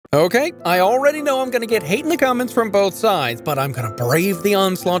Okay, I already know I'm gonna get hate in the comments from both sides, but I'm gonna brave the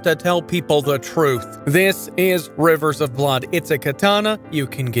onslaught to tell people the truth. This is Rivers of Blood. It's a katana. You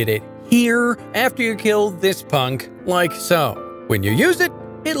can get it here after you kill this punk, like so. When you use it,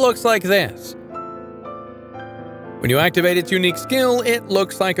 it looks like this. When you activate its unique skill, it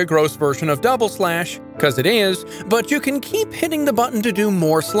looks like a gross version of double slash, because it is, but you can keep hitting the button to do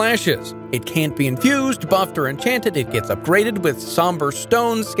more slashes. It can't be infused, buffed, or enchanted. It gets upgraded with somber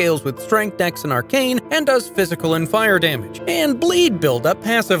stones, scales with strength, dex, and arcane, and does physical and fire damage, and bleed buildup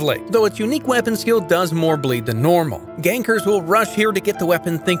passively, though its unique weapon skill does more bleed than normal. Gankers will rush here to get the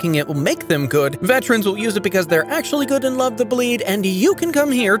weapon thinking it will make them good, veterans will use it because they're actually good and love the bleed, and you can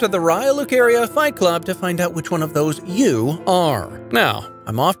come here to the Raya Lucaria Fight Club to find out which one of those you are. Now,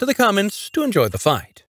 I'm off to the comments to enjoy the fight.